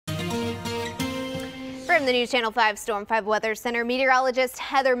From the News Channel 5 Storm 5 Weather Center, meteorologist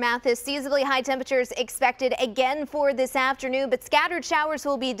Heather Mathis. Seasonably high temperatures expected again for this afternoon, but scattered showers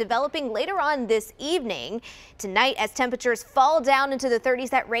will be developing later on this evening. Tonight, as temperatures fall down into the 30s,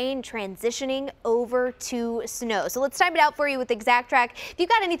 that rain transitioning over to snow. So let's time it out for you with Exact Track. If you've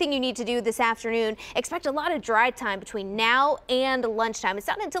got anything you need to do this afternoon, expect a lot of dry time between now and lunchtime. It's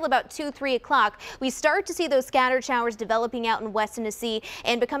not until about 2-3 o'clock we start to see those scattered showers developing out in West Tennessee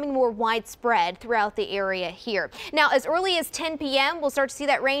and becoming more widespread throughout the area here. Now, as early as 10 p.m., we'll start to see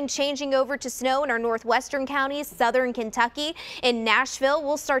that rain changing over to snow in our northwestern counties, southern Kentucky. In Nashville,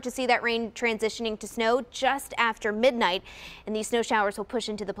 we'll start to see that rain transitioning to snow just after midnight, and these snow showers will push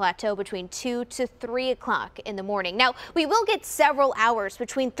into the plateau between 2 to 3 o'clock in the morning. Now, we will get several hours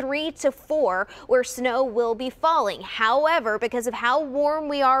between 3 to 4 where snow will be falling. However, because of how warm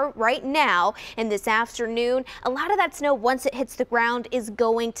we are right now and this afternoon, a lot of that snow, once it hits the ground, is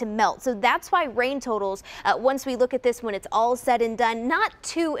going to melt. So that's why rain totals, once we look at this when it's all said and done, not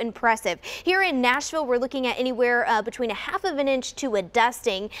too impressive. Here in Nashville, we're looking at anywhere between a half of an inch to a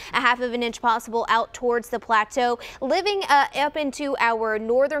dusting, a half of an inch possible out towards the plateau. Living up into our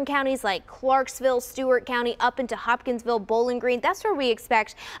northern counties like Clarksville, Stewart County, up into Hopkinsville, Bowling Green, that's where we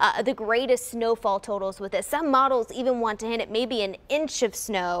expect the greatest snowfall totals with this. Some models even want to hint at maybe an inch of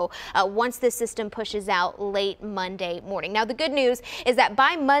snow once this system pushes out late Monday morning. Now, the good news is that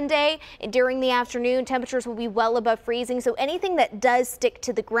by Monday during the afternoon, temperatures will be well above freezing, so anything that does stick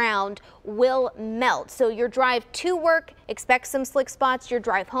to the ground will melt. So your drive to work, expect some slick spots. Your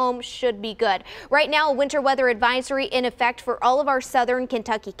drive home should be good. Right now, a winter weather advisory in effect for all of our southern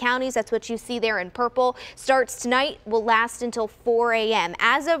Kentucky counties. That's what you see there in purple. Starts tonight, will last until 4 a.m.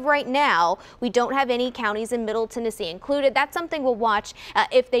 As of right now, we don't have any counties in Middle Tennessee included. That's something we'll watch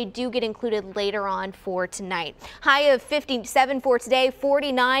if they do get included later on for tonight. High of 57 for today,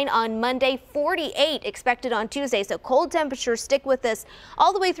 49 on Monday, 48 expected on Tuesday. So cold temperatures stick with us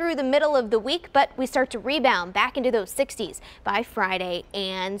all the way through the middle of the week, but we start to rebound back into those 60s by Friday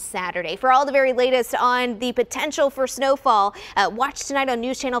and Saturday. For all the very latest on the potential for snowfall, watch tonight on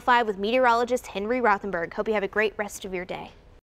News Channel 5 with meteorologist Henry Rothenberg. Hope you have a great rest of your day.